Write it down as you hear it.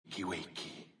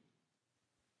wakey.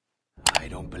 I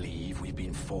don't believe we've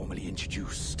been formally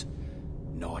introduced.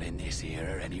 Not in this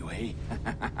era, anyway.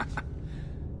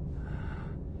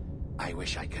 I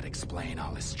wish I could explain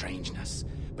all this strangeness,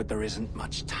 but there isn't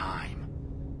much time.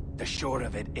 The short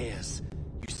of it is,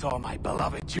 you saw my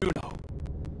beloved Juno,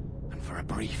 and for a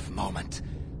brief moment,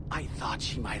 I thought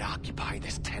she might occupy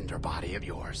this tender body of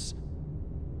yours.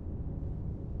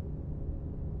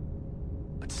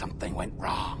 But something went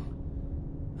wrong,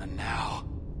 and now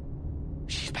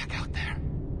she's back out there,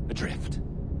 adrift.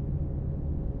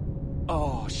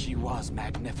 Oh, she was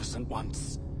magnificent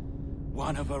once.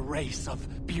 One of a race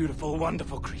of beautiful,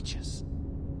 wonderful creatures.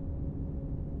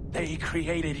 They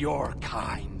created your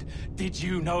kind. Did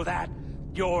you know that?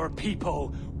 Your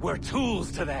people were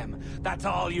tools to them. That's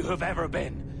all you have ever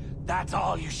been. That's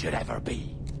all you should ever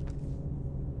be.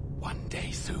 One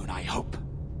day soon, I hope.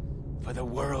 For the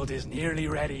world is nearly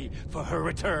ready for her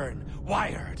return.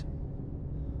 Wired.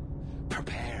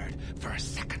 Prepared for a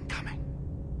second coming.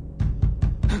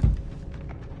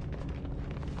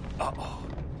 Uh-oh.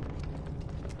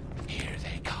 Here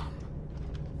they come.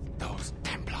 Those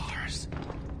Templars.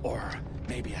 Or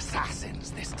maybe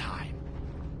assassins this time.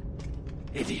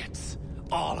 Idiots.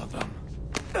 All of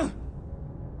them.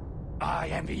 I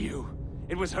envy you.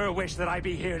 It was her wish that I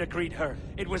be here to greet her.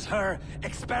 It was her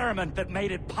experiment that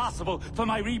made it possible for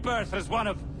my rebirth as one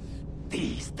of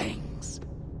these things.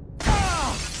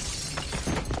 Ah!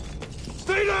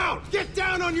 Stay down! Get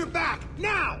down on your back!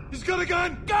 Now! He's got a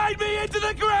gun! Guide me into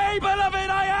the grave, beloved!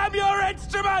 I am your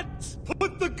instrument!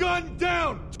 Put the gun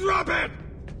down! Drop it!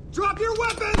 Drop your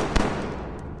weapon!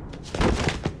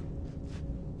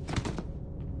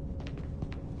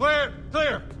 Clear!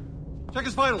 Clear! Check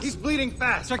his vitals. He's bleeding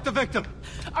fast. Check the victim.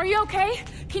 Are you okay?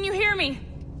 Can you hear me?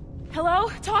 Hello?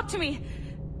 Talk to me.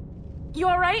 You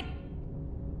all right?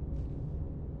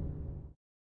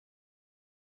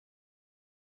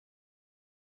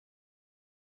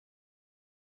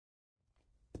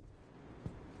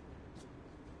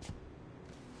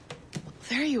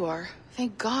 There you are.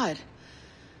 Thank God.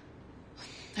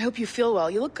 I hope you feel well.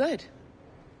 You look good.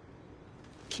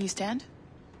 Can you stand?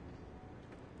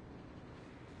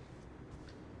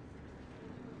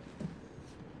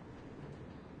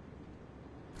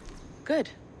 Good.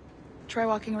 Try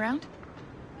walking around.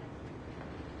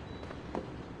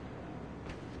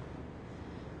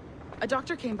 A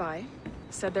doctor came by,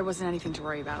 said there wasn't anything to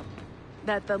worry about.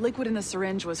 That the liquid in the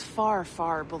syringe was far,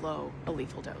 far below a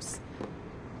lethal dose.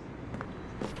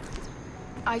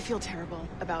 I feel terrible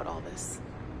about all this.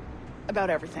 About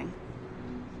everything.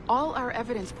 All our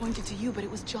evidence pointed to you, but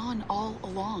it was John all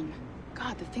along.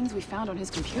 God, the things we found on his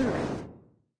computer.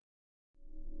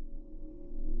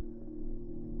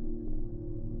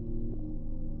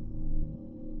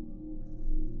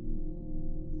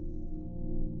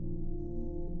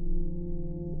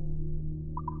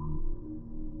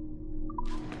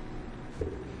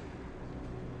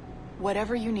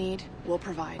 Whatever you need, we'll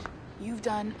provide. You've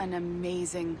done an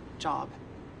amazing job.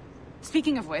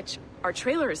 Speaking of which, our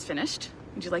trailer is finished.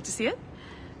 Would you like to see it?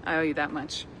 I owe you that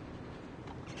much.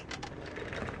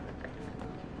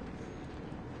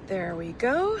 There we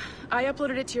go. I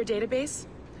uploaded it to your database.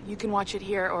 You can watch it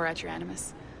here or at your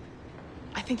Animus.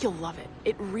 I think you'll love it.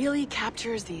 It really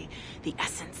captures the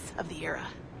essence of the era.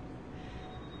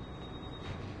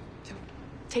 So,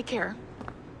 take care.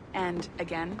 And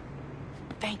again,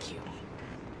 thank you.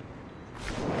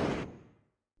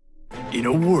 In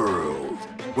a world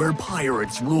where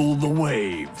pirates rule the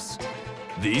waves,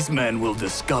 these men will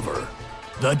discover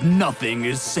that nothing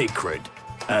is sacred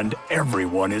and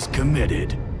everyone is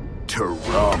committed to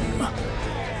rum,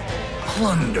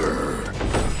 plunder,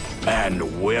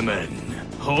 and women.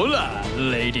 Hola,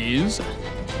 ladies.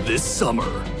 This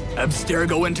summer,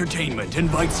 Abstergo Entertainment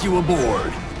invites you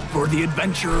aboard for the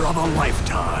adventure of a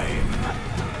lifetime.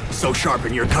 So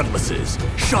sharpen your cutlasses,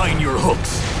 shine your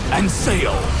hooks, and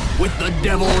sail with the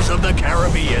devils of the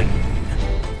Caribbean.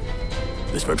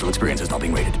 This virtual experience is not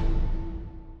being rated.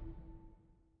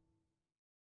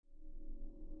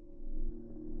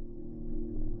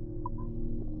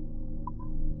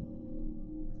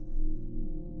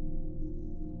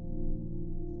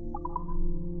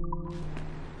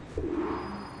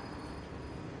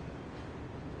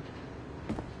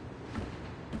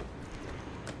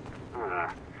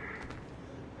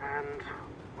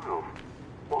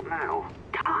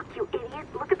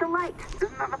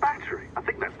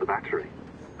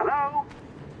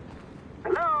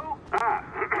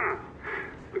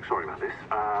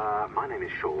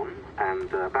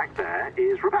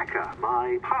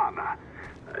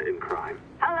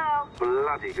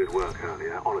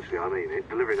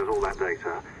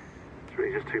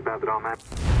 really just too bad that our man...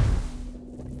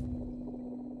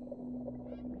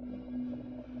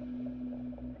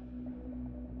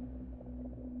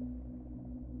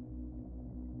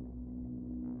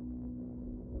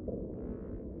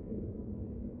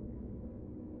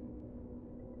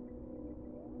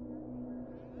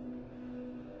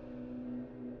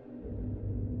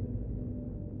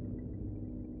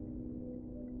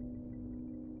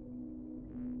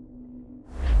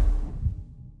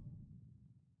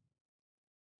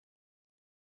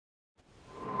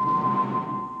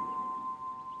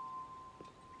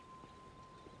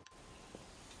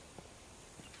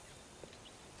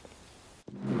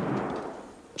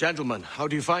 Gentlemen, how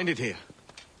do you find it here?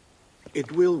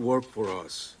 It will work for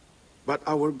us. But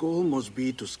our goal must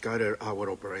be to scatter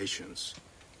our operations.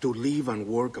 To live and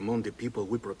work among the people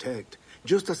we protect,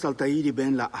 just as Altair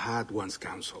ibn had once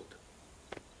counseled.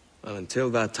 Well,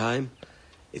 until that time,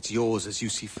 it's yours as you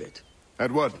see fit.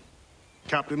 Edward,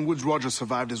 Captain Woods Rogers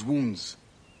survived his wounds.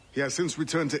 He has since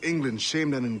returned to England,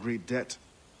 shamed and in great debt,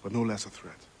 but no less a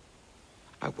threat.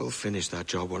 I will finish that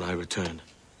job when I return.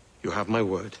 You have my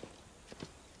word.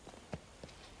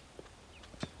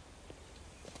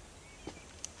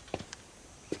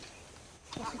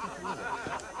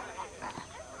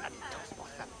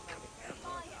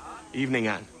 Evening,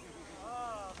 Anne.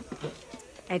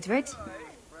 Edward?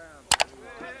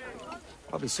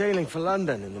 I'll be sailing for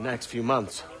London in the next few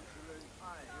months.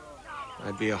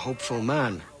 I'd be a hopeful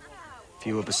man if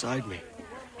you were beside me.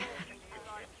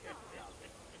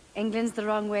 England's the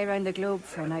wrong way around the globe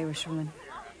for an Irish woman.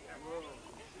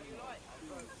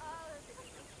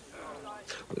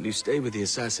 Will you stay with the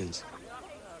assassins?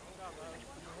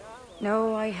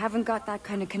 No, I haven't got that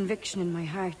kind of conviction in my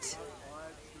heart.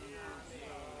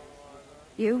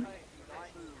 You?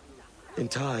 In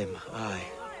time, aye.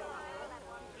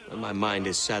 When my mind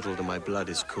is settled and my blood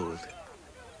is cooled.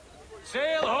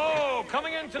 Sail ho!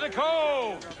 Coming into the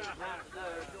cove!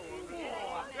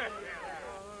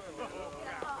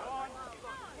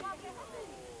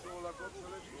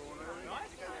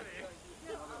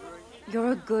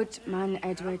 You're a good man,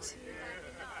 Edward.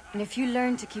 And if you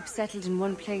learn to keep settled in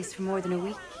one place for more than a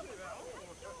week,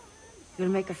 you'll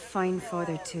make a fine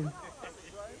father too.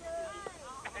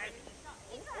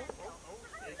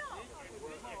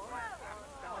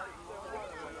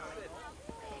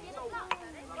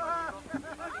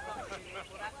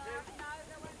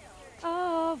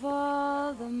 Of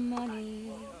all the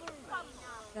money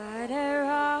that e'er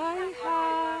I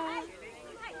had,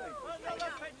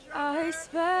 I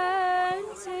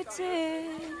spent it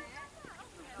in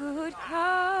good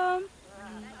company,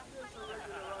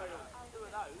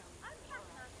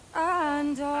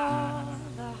 and all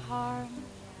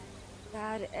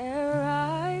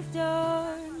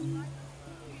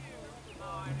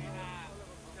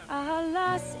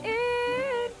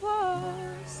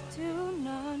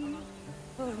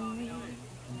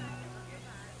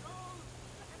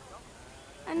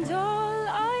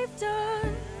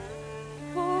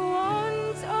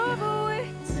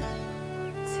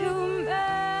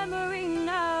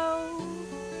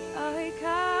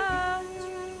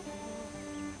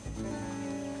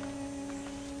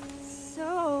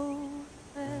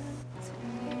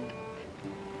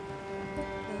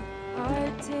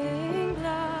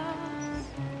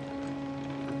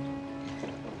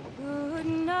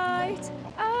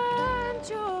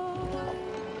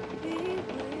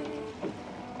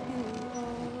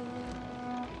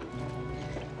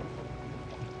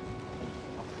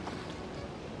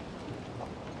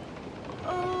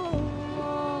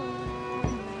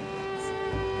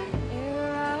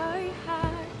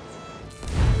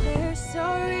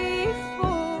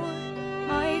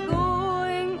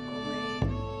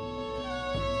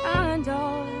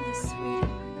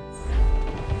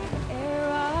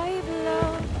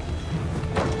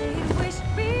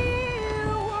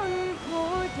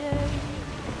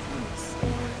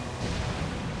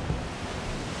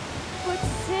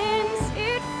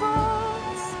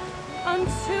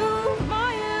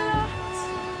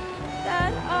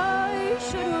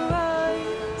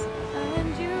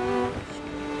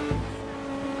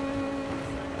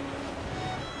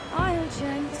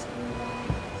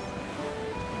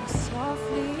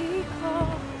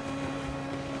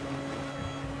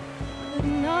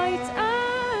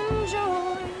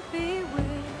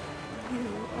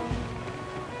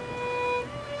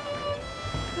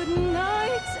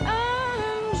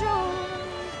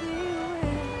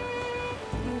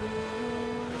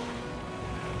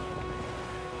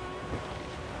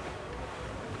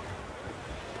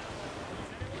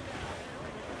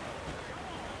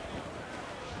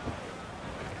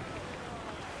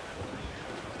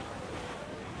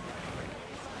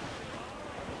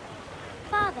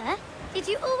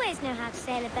Did you always know how to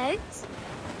sail a boat?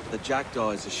 The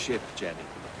Jackdaw is a ship, Jenny,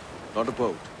 not a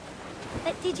boat.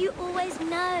 But did you always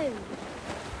know?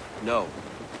 No.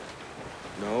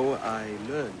 No, I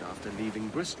learned after leaving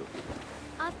Bristol.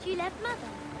 After you left Mother?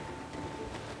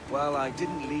 Well, I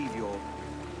didn't leave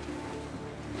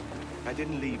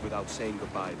without saying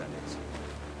goodbye, that is.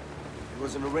 It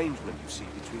was an arrangement, you see,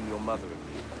 between your mother and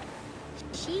me.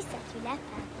 She said you left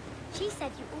her. She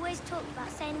said you always talked about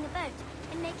sailing a boat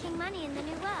and making money in the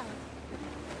New World.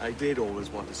 I did always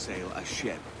want to sail a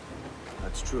ship.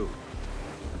 That's true.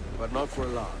 But not for a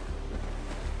lark.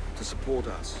 To support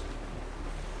us.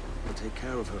 And take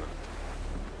care of her.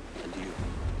 And you.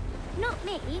 Not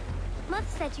me. Mother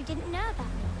said you didn't know about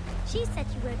me. She said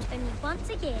you wrote only once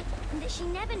a year, and that she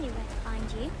never knew where to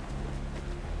find you.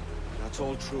 That's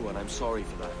all true, and I'm sorry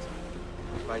for that.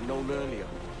 If I'd known earlier,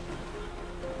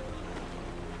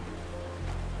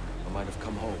 I might have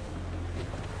come home.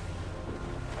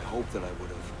 I hope that I would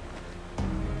have.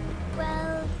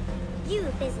 Well, you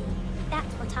were busy.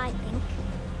 That's what I think.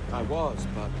 I was,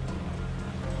 but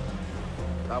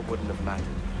that wouldn't have mattered.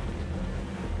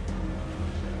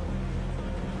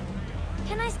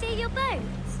 Can I steal your boat?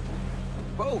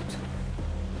 Boat?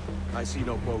 I see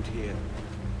no boat here.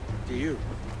 Do you?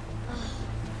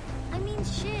 I mean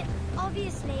ship,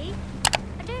 obviously.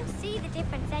 I don't see the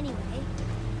difference anyway.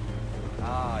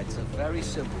 Ah, it's a very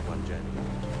simple one, Jenny.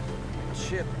 A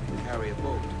ship can carry a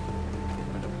boat,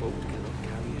 but a boat cannot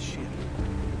carry a ship.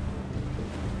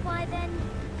 Why then,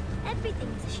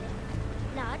 everything's a ship.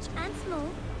 Large and small.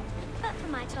 But for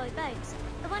my toy boat,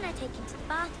 the one I take into the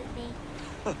bath with me.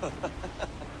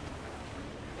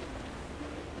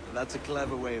 That's a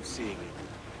clever way of seeing it.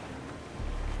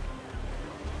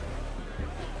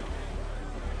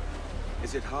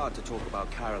 Is it hard to talk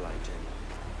about Caroline, Jenny?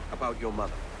 About your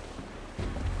mother?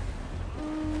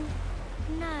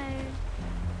 No.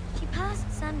 She passed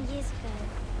some years ago.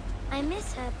 I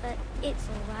miss her, but it's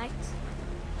all right.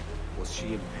 Was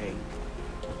she in pain?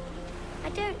 I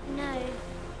don't know.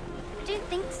 I don't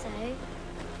think so.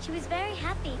 She was very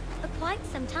happy for quite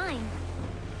some time.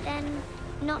 Then,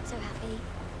 not so happy.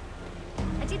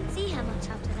 I didn't see her much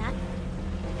after that.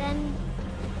 Then,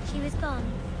 she was gone.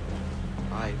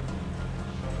 I'm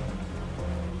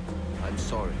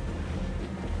sorry.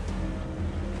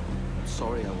 I'm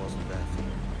sorry I wasn't there for you.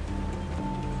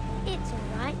 It's all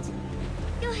right.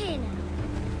 You're here now.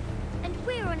 And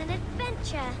we're on an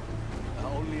adventure.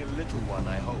 Only a little one,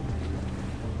 I hope.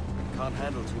 Can't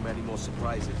handle too many more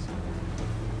surprises.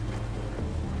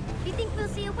 You think we'll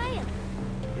see a whale?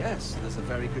 Yes, there's a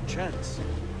very good chance.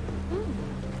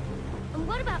 And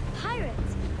what about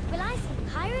pirates? Will I see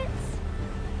pirates?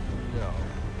 No.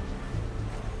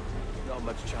 Not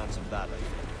much chance of that, I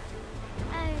think.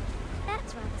 Oh,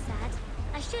 that's rather sad.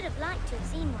 I should have liked to have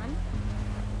seen one.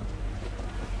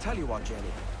 Tell you what,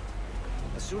 Jenny.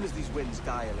 As soon as these winds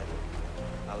die a little,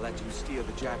 I'll let you steer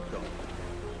the Jackdaw.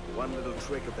 One little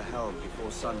trick of the helm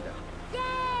before sundown.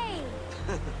 Yay!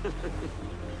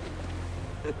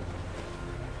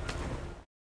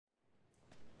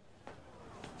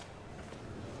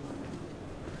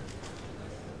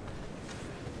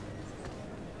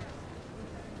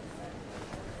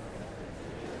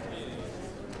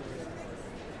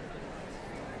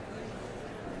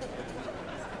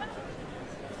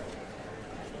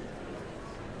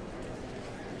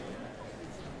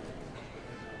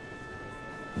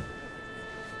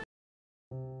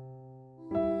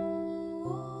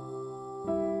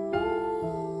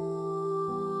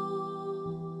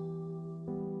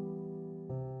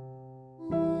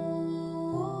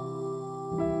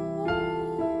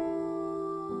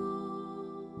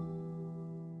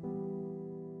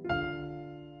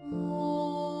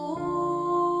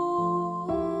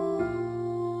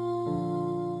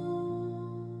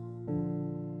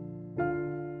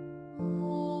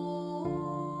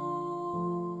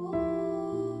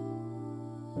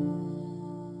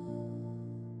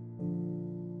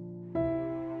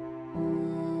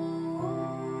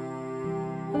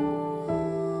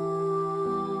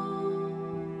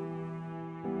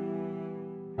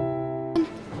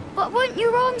 But won't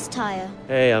your arms tire?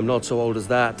 Hey, I'm not so old as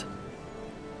that.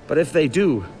 But if they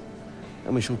do,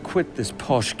 then we shall quit this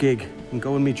posh gig and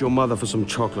go and meet your mother for some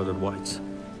chocolate at White's.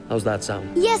 How's that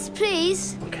sound? Yes,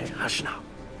 please. Okay, hush now.